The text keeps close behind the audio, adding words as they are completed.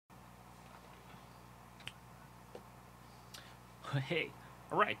Hey,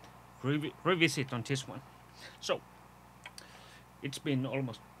 alright, revisit on this one. So, it's been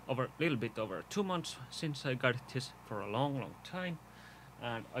almost over, little bit over 2 months since I got this for a long time,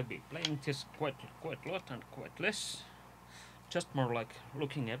 and I've been playing this quite a lot and quite less. Just more like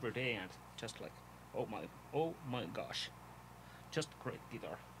looking every day and just like, oh my gosh, just great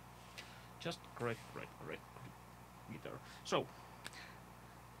guitar, just great guitar. So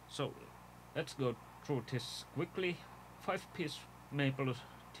let's go through this quickly. 5-piece maple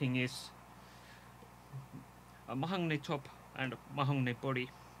thing is a mahogany top and mahogany body,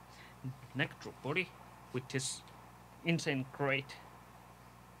 neck through body with this insane great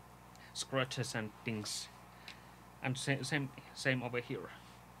scratches and things, and same over here.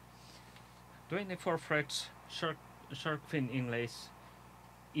 24 frets, shark fin inlays,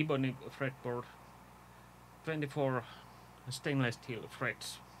 ebony fretboard, 24 stainless steel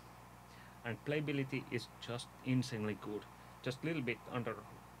frets, and playability is just insanely good. Just a little bit under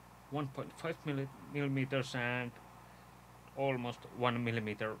 1.5 millimeters and almost 1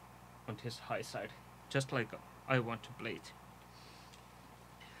 millimeter on this high side, just like I want to play it.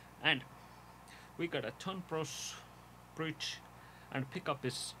 And we got a Tone Pros bridge, and pickup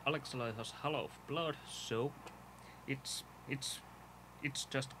is Alex Laiho's Hollow of Blood, so it's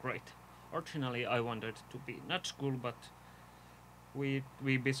just great. Originally I wanted to be not school, but we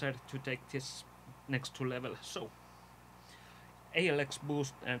decided to take this next to level. So ALX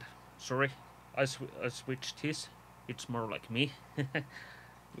boost, and sorry, I switched this. It's more like me.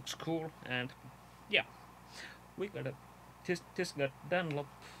 Looks cool, and yeah, we got a this got Dunlop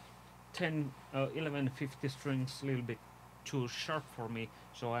 1150 strings, a little bit too sharp for me,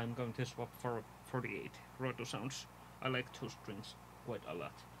 so I'm going to swap for 48 Roto Sounds. I like 2 strings quite a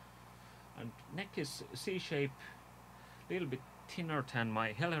lot. And neck is C-shape, little bit thinner than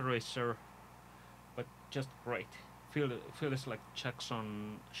my Hellraiser, but just great. Feels like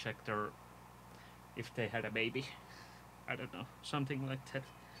Jackson Schecter if they had a baby. I don't know, something like that.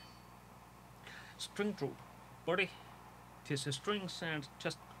 String through body, this is strings and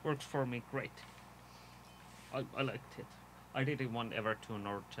just works for me great. I liked it. I didn't want Evertune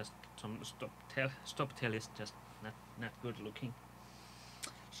or just some stop tail is just not good looking.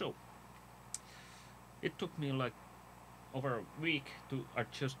 So it took me like over a week to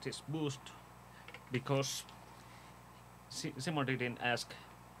adjust this boost, because Simon didn't ask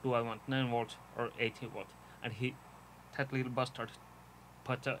do I want 9 volt or 80 volt, and that little bastard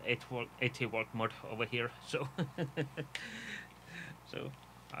put a 80 volt mod over here. So so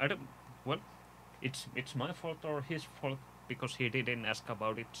I don't, well, it's my fault or his fault because he didn't ask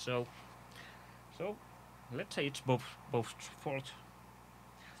about it. So let's say it's both fault.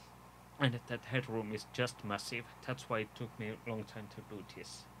 And that headroom is just massive. That's why it took me a long time to do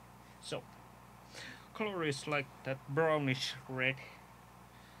this. So color is like that brownish red,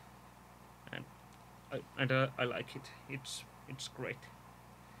 and I like it. It's great.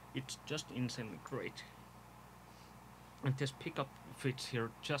 It's just insanely great. And this pickup fits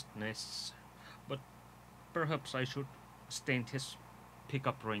here just nice. But perhaps I should stain this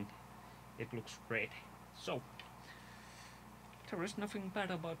pickup ring. It looks great. So there is nothing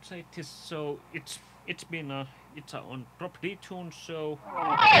bad about this. So it's on drop D tune. So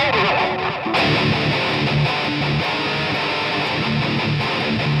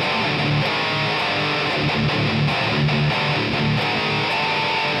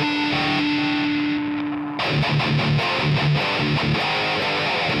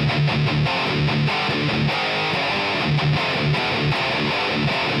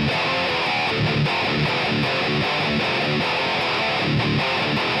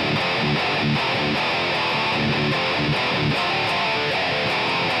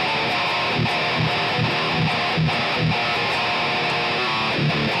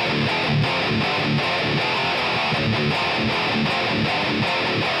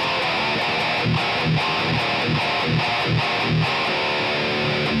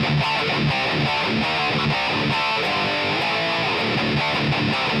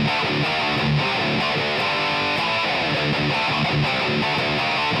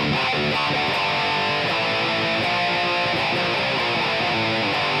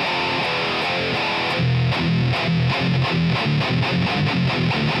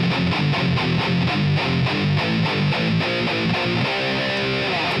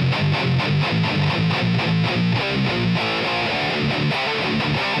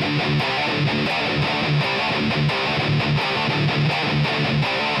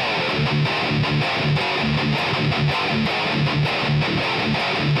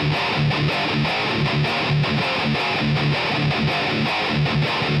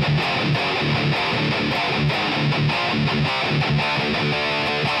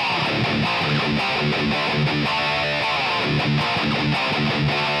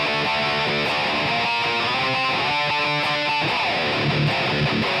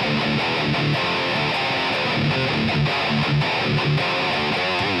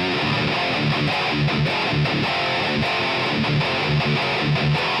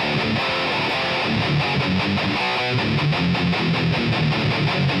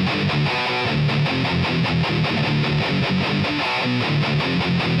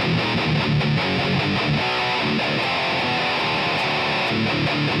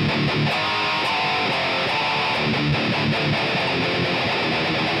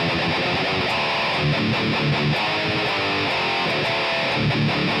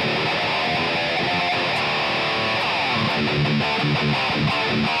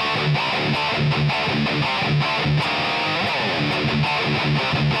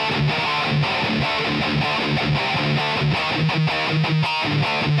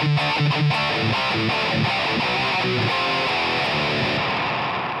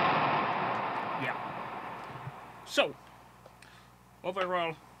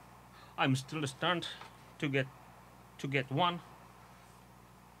overall, I'm still stunned to get to get one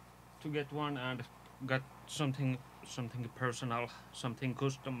and got something personal, something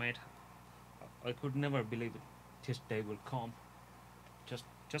custom made. I could never believe it. This day will come.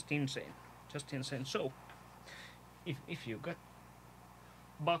 Just insane, just insane. So if you got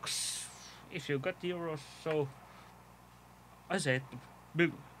bucks, if you got euros, so I said,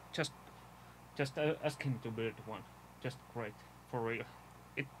 just ask him to build one. Just great, for real.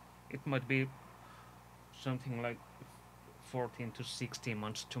 It it might be something like 14 to 16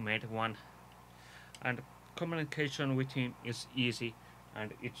 months to make one, and communication with him is easy,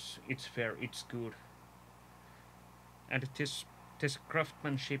 and it's fair, it's good, and this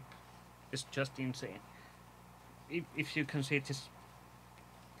craftsmanship is just insane. If you can see this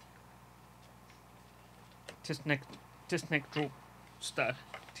neck through style,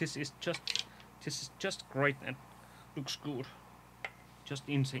 this is just great and looks good. Just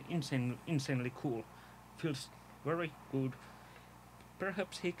insanely cool. Feels very good.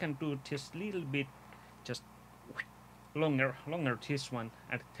 Perhaps he can do this little bit, just longer this one,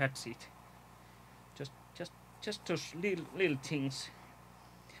 and that's it. Just those little things,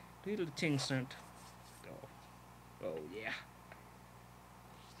 and oh yeah,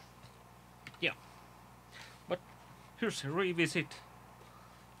 yeah. But here's a revisit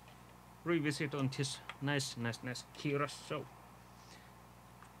on this nice Kiiras. So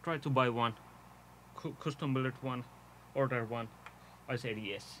try to buy one, custom build one, order one. I said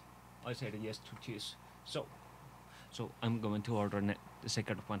yes to this. So I'm going to order the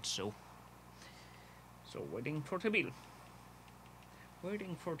second one. So waiting for the bill,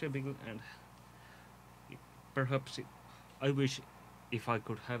 and perhaps I wish if I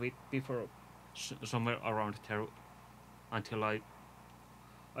could have it before somewhere around there, until I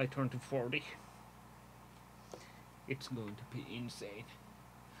turn to 40. It's going to be insane.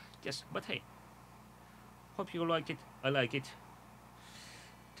 Yes, but hey, hope you like it. I like it.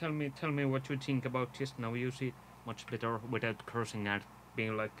 Tell me what you think about this. Now you see it much better without cursing and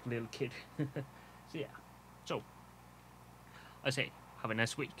being like a little kid. So yeah. So I say, have a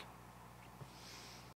nice week.